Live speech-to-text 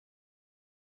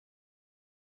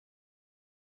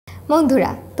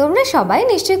বন্ধুরা, তোমরা সবাই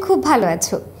নিশ্চয়ই খুব ভালো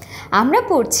আছো। আমরা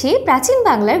পড়ছি প্রাচীন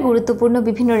বাংলার গুরুত্বপূর্ণ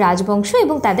বিভিন্ন রাজবংশ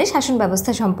এবং তাদের শাসন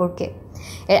ব্যবস্থা সম্পর্কে।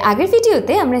 এর আগের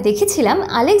ভিডিওতে আমরা দেখেছিলাম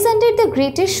আলেকজান্ডার দ্য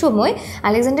গ্রেটের সময়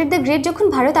আলেকজান্ডার দ্য গ্রেট যখন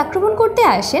ভারত আক্রমণ করতে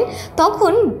আসেন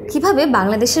তখন কিভাবে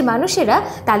বাংলাদেশের মানুষেরা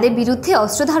তাদের বিরুদ্ধে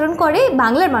অস্ত্র ধারণ করে,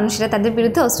 বাংলার মানুষেরা তাদের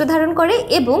বিরুদ্ধে অস্ত্র ধারণ করে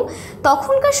এবং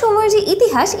তখনকার সময়ের যে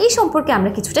ইতিহাস এই সম্পর্কে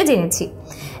আমরা কিছুটা জেনেছি।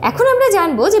 এখন আমরা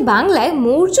জানবো যে বাংলায়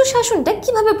মৌর্য শাসনটা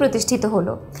কিভাবে প্রতিষ্ঠিত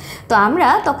হলো। তো আমরা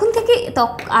তখন থেকে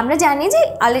আমরা জানি যে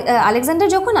আলেকজান্ডার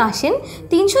যখন আসেন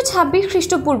 327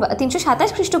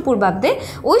 খ্রিস্টপূর্বাব্দে,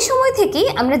 ওই সময় থেকেই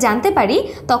আমরা জানতে পারি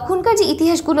তখনকার যে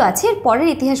ইতিহাসগুলো আছে এর পরের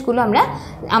ইতিহাসগুলো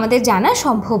আমাদের জানা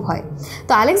সম্ভব হয়।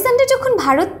 তো আলেকজান্ডার যখন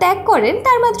ভারত ত্যাগ করেন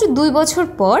তার মাত্র 2 বছর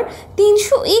পর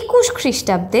 321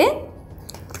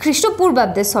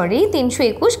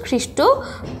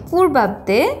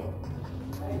 খ্রিস্টপূর্বাব্দে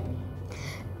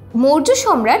মৌর্য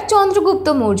সম্রাট চন্দ্রগুপ্ত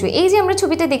মৌর্য, এই যে আমরা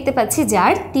ছবিটা দেখতে পাচ্ছি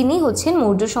তিনি হচ্ছেন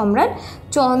মৌর্য সম্রাট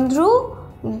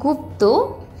চন্দ্রগুপ্ত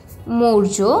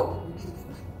মৌর্য।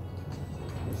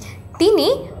 তিনি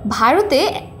ভারতে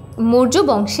মৌর্য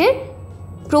বংশের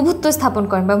প্রভুত্ব স্থাপন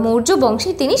করেন বা মৌর্য বংশে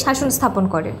তিনি শাসন স্থাপন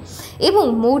করেন। এবং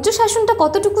মৌর্য শাসনটা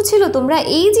কতটুকু ছিল তোমরা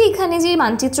এই যে এখানে যে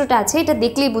মানচিত্রটা আছে এটা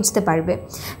দেখলেই বুঝতে পারবে।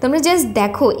 তোমরা জাস্ট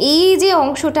দেখো, এই যে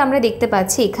অংশটা আমরা দেখতে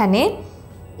পাচ্ছি এখানে,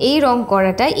 এই রং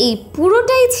করাটা, এই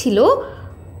পুরোটাই ছিল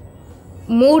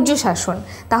মৌর্য শাসন।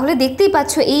 তাহলে দেখতেই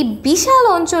পাচ্ছ এই বিশাল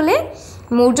অঞ্চলে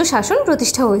মৌর্য শাসন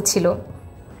প্রতিষ্ঠা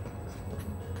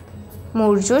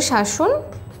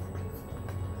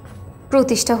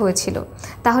হয়েছিল।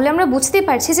 তাহলে আমরা বুঝতে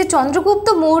পারছি যে চন্দ্রগুপ্ত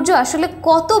মৌর্য আসলে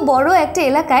কত বড় একটা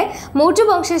এলাকায় মৌর্য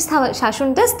বংশের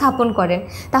শাসনটা স্থাপন করেন।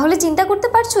 তাহলে চিন্তা করতে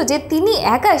পারছো যে তিনি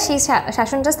একা সেই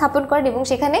শাসনটা স্থাপন করেন এবং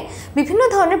সেখানে বিভিন্ন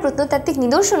ধরনের প্রত্নতাত্ত্বিক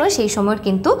নিদর্শনও সেই সময়ের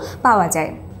কিন্তু পাওয়া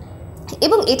যায়।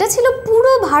 এবং এটা ছিল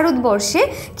পুরো ভারতবর্ষে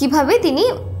কিভাবে তিনি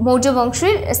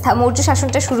মৌর্য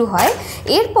শাসনটা শুরু হয়।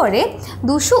 এরপরে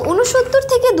 269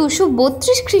 থেকে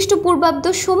 232 খ্রিস্টপূর্বাব্দ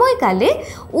সময়কালে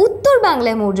উত্তর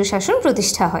বাংলায় মৌর্য শাসন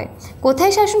প্রতিষ্ঠা হয়।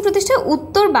 কোথায় শাসন প্রতিষ্ঠা?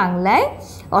 উত্তর বাংলায়।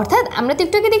 অর্থাৎ আমরা তো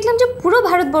একটু আগে দেখলাম যে পুরো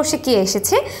ভারতবর্ষে কে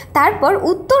এসেছে, তারপর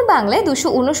উত্তর বাংলায়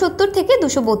 269 থেকে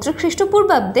 232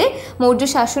 খ্রিস্টপূর্বাব্দে মৌর্য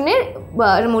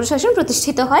শাসন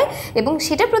প্রতিষ্ঠিত হয় এবং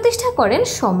সেটা প্রতিষ্ঠা করেন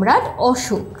সম্রাট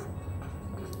অশোক।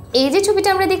 এই যে ছবিটা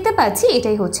আমরা দেখতে পাচ্ছি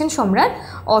এটাই হচ্ছেন সম্রাট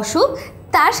অশোক।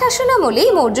 তার শাসনামলেই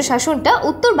মৌর্য শাসনটা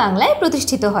উত্তর বাংলায়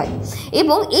প্রতিষ্ঠিত হয়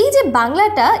এবং এই যে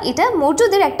বাংলাটা এটা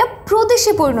মৌর্যদের একটা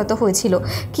প্রদেশে পরিণত হয়েছিল।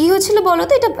 কি হয়েছিল বলো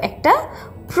তো? এটা একটা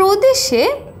প্রদেশে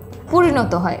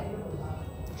পরিণত হয়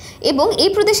এবং এই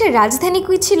প্রদেশের রাজধানী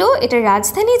কি ছিল? এটা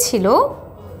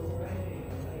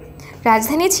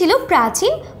রাজধানী ছিল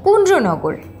প্রাচীন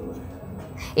পুণ্ড্রনগর।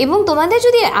 এবং তোমাদের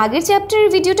যদি আগের চ্যাপ্টারের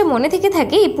ভিডিওটা মনে থেকে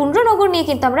থাকে, এই পুণ্ড্রনগর নিয়ে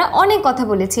কিন্তু আমরা অনেক কথা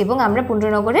বলেছি এবং আমরা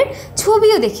পুণ্ড্রনগরের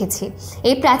ছবিও দেখেছি।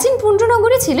 এই প্রাচীন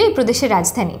পুণ্ড্রনগরে ছিল এই প্রদেশের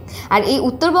রাজধানী। আর এই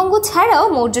উত্তরবঙ্গ ছাড়াও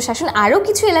মৌর্য শাসন আরও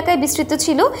কিছু এলাকায় বিস্তৃত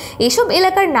ছিল। এসব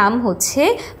এলাকার নাম হচ্ছে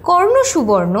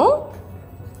কর্ণসুবর্ণ।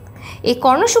 এই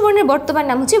কর্ণসুবর্ণের বর্তমান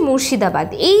নাম হচ্ছে মুর্শিদাবাদ।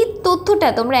 এই তথ্যটা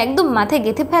তোমরা একদম মাথায়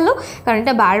গেঁথে ফেলো, কারণ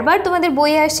এটা বারবার তোমাদের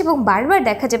বইয়ে আসছে এবং বারবার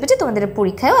দেখা যাবে যে তোমাদের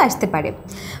পরীক্ষায়ও আসতে পারে।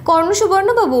 কর্ণসুবর্ণ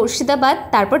বা মুর্শিদাবাদ,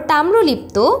 তারপর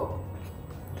তাম্রলিপ্ত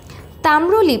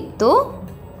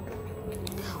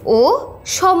ও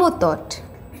সমতট।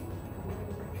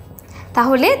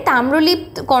 তাহলে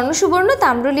কর্ণসুবর্ণ,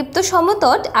 তাম্রলিপ্ত,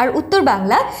 সমতট আর উত্তর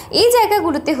বাংলা, এই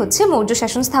জায়গাগুলোতে হচ্ছে মৌর্য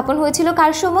শাসন স্থাপন হয়েছিল।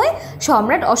 কার সময়?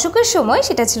 সম্রাট অশোকের সময়।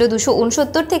 সেটা ছিল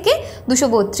 269 থেকে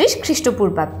 232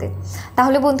 খ্রিস্টপূর্বাব্দে।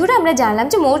 তাহলে বন্ধুরা আমরা জানলাম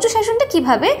যে মৌর্য শাসনটা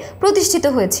কিভাবে প্রতিষ্ঠিত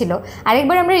হয়েছিল।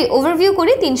 আরেকবার আমরা ওভারভিউ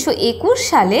করি। 321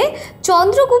 সালে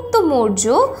চন্দ্রগুপ্ত মৌর্য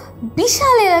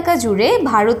বিশাল এলাকা জুড়ে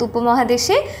ভারত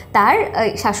উপমহাদেশে তার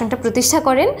শাসনটা প্রতিষ্ঠা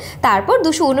করেন। তারপর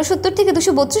 269 থেকে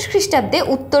 232 খ্রিস্টাব্দে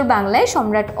উত্তর বাংলায়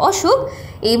সম্রাট অশোক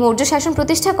এই মৌর্য শাসন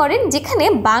প্রতিষ্ঠা করেন, যেখানে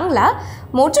বাংলা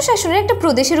মৌর্য শাসনের একটা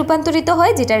প্রদেশে রূপান্তরিত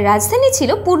হয়, যেটার রাজধানী ছিল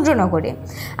পুণ্ড্রনগরে।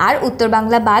 আর উত্তর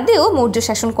বাংলা বাদেও মৌর্য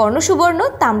শাসন কর্ণসুবর্ণ,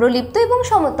 তাম্রলিপ্ত এবং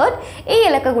সমতট এই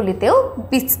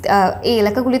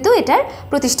এলাকাগুলিতেও এটার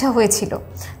প্রতিষ্ঠা হয়েছিল।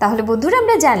 তাহলে বন্ধুরা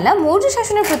আমরা জানলাম মৌর্য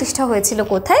শাসনের প্রতিষ্ঠা হয়েছিল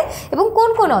কোথায় এবং কোন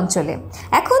কোন অঞ্চলে।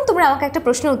 এখন তোমরা আমাকে একটা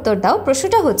প্রশ্নের উত্তর দাও।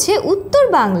 প্রশ্নটা হচ্ছে উত্তর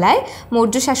বাংলায়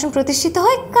মৌর্য শাসন প্রতিষ্ঠিত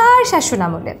হয় কার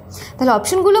শাসনামলে? তাহলে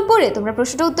অপশনগুলো পড়ে তোমরা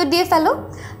প্রশ্নটা উত্তর দিয়ে ফেলো।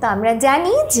 তো আমরা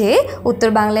জানি যে উত্তর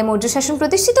বাংলায় মৌর্য শাসন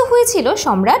প্রতিষ্ঠিত হয়েছিল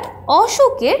সম্রাট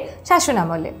অশোকের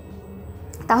শাসনামলে।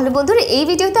 তাহলে বন্ধুরা এই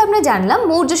ভিডিওতে আমরা জানলাম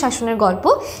মৌর্য শাসনের গল্প।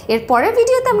 এর পরের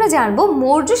ভিডিওতে আমরা জানবো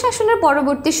মৌর্য শাসনের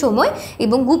পরবর্তী সময়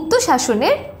এবং গুপ্ত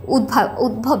শাসনের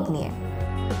উদ্ভব নিয়ে।